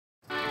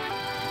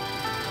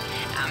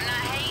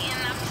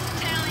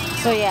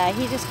So yeah,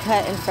 he just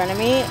cut in front of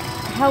me.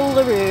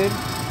 Hella rude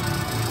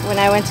when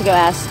I went to go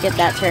ask to get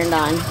that turned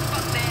on.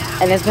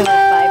 And it's been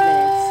like 5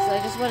 minutes. So I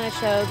just want to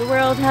show the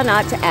world how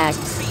not to act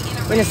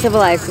in a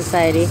civilized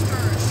society.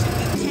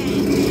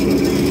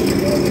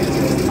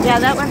 Yeah,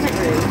 that wasn't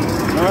rude.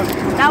 Huh?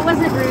 That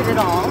wasn't rude at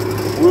all.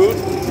 Rude?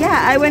 Yeah,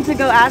 I went to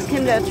go ask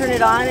him to turn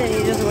it on and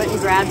he just went and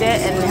grabbed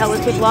it and held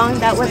it too long.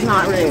 That was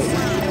not rude.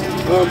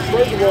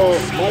 First of all,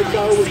 my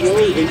car was low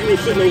and you were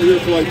sitting over here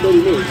for like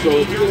 30 minutes. So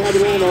if you didn't have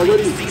it on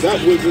already, that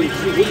wasn't,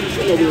 what are you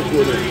sitting over here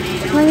for then?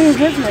 Plenty of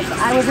business.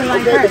 I was in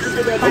line first.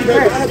 Line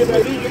first. I had to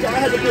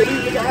get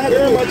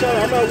my time.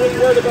 I'm not really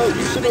worried about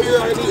you sitting over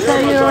here. I need So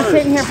you were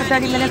sitting here for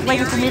 30 minutes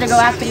waiting for me to go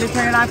ask him to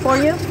turn it on for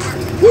you?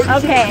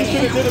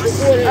 Okay.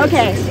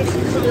 Okay.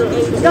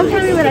 Don't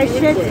tell me what I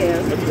should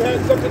do.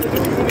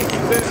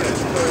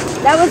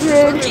 That was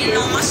rude.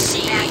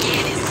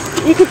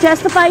 You can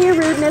justify your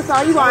rudeness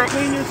all you want.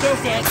 Clean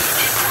yourself up.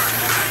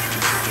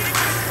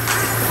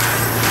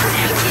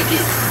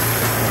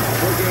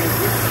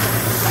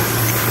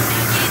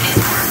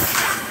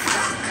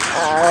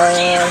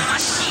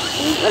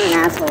 What an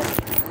asshole.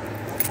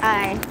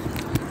 Hi.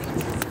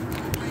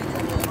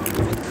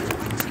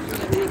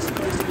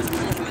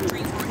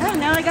 Oh,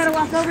 now I gotta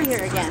walk over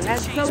here again.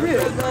 That's so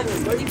rude.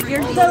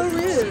 You're so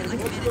rude.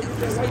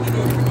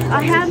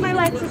 I have my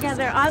life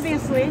together,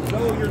 obviously.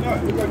 No, you're not.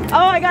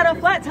 Oh, I got a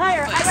flat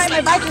tire. I ride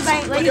my bike because I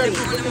ain't lazy.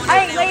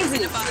 I ain't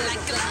lazy.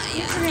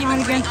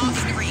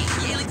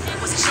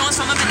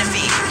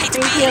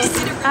 Thank you.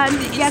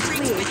 Yes,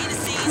 please.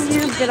 You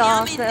used it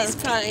all, so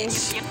sorry.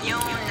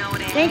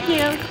 Thank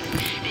you.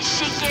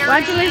 Why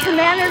don't you learn some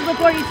manners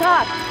before you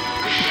talk?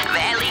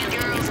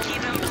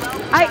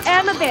 I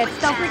am a bitch.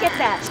 Don't forget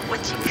that.